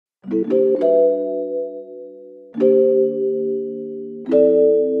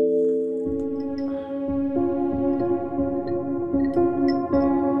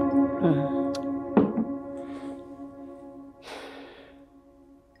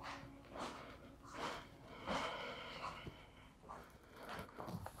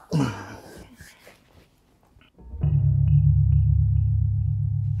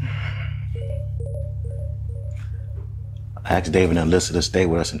I asked David and Alyssa to stay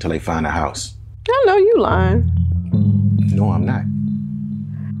with us until they find a house. I know you lying. No, I'm not.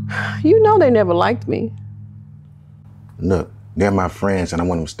 You know they never liked me. Look, they're my friends and I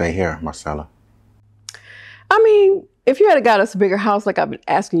want them to stay here, Marcella. I mean, if you had got us a bigger house like I've been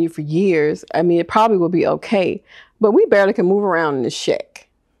asking you for years, I mean, it probably would be okay. But we barely can move around in this shack.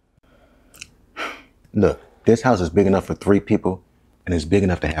 Look, this house is big enough for 3 people and it's big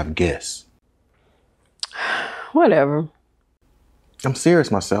enough to have guests. Whatever. I'm serious,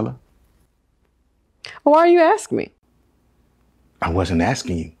 Marcella. Why are you asking me? I wasn't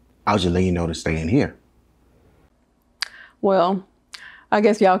asking you. I was just letting you know to stay in here. Well, I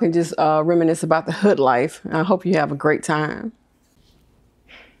guess y'all can just reminisce about the hood life. I hope you have a great time.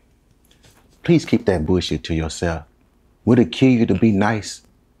 Please keep that bullshit to yourself. Would it kill you to be nice?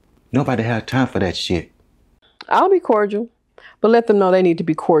 Nobody has time for that shit. I'll be cordial, but let them know they need to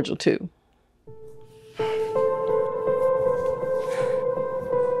be cordial too.